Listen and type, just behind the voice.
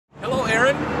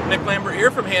Nick Lambert here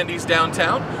from Handy's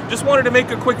Downtown. Just wanted to make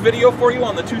a quick video for you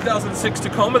on the 2006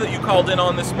 Tacoma that you called in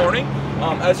on this morning.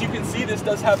 As you can see, this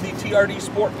does have the TRD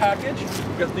Sport package.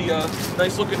 We've got the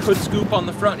nice looking hood scoop on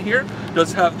the front here.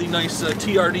 Does have the nice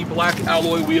TRD black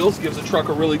alloy wheels. Gives the truck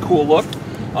a really cool look.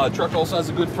 Truck also has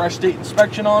a good fresh date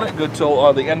inspection on it, good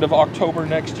till the end of October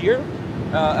next year.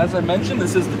 As I mentioned,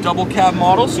 this is the double cab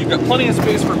model, so you've got plenty of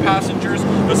space for passengers.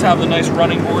 Does have the nice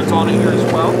running boards on it here as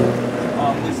well.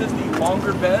 This is the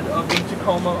longer bed of the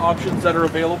Tacoma options that are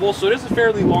available. So it is a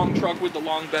fairly long truck with the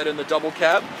long bed and the double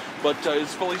cab, but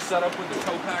it's fully set up with the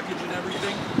tow package and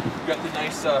everything. You've got the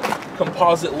nice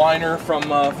composite liner from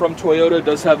Toyota. It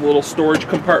does have little storage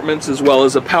compartments as well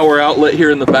as a power outlet here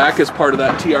in the back as part of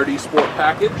that TRD Sport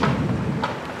package.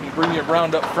 You bring it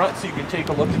around up front so you can take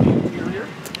a look at the interior.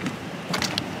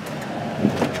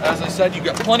 As I said, you've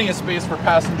got plenty of space for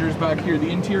passengers back here.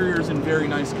 The interior is in very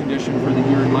nice condition for the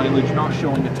year and mileage, not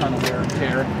showing a ton of wear and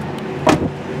tear.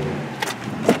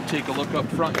 Take a look up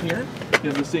front here. You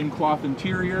have the same cloth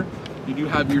interior. You do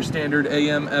have your standard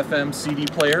AM, FM, CD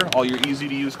player, all your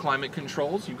easy-to-use climate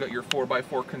controls. You've got your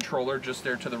 4x4 controller just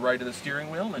there to the right of the steering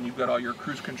wheel, and you've got all your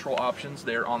cruise control options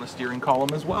there on the steering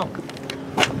column as well.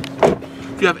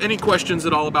 If you have any questions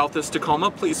at all about this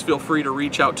Tacoma, please feel free to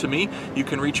reach out to me. You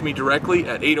can reach me directly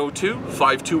at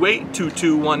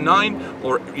 802-528-2219,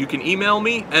 or you can email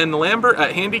me,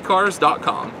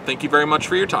 nlambert@handycars.com. Thank you very much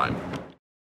for your time.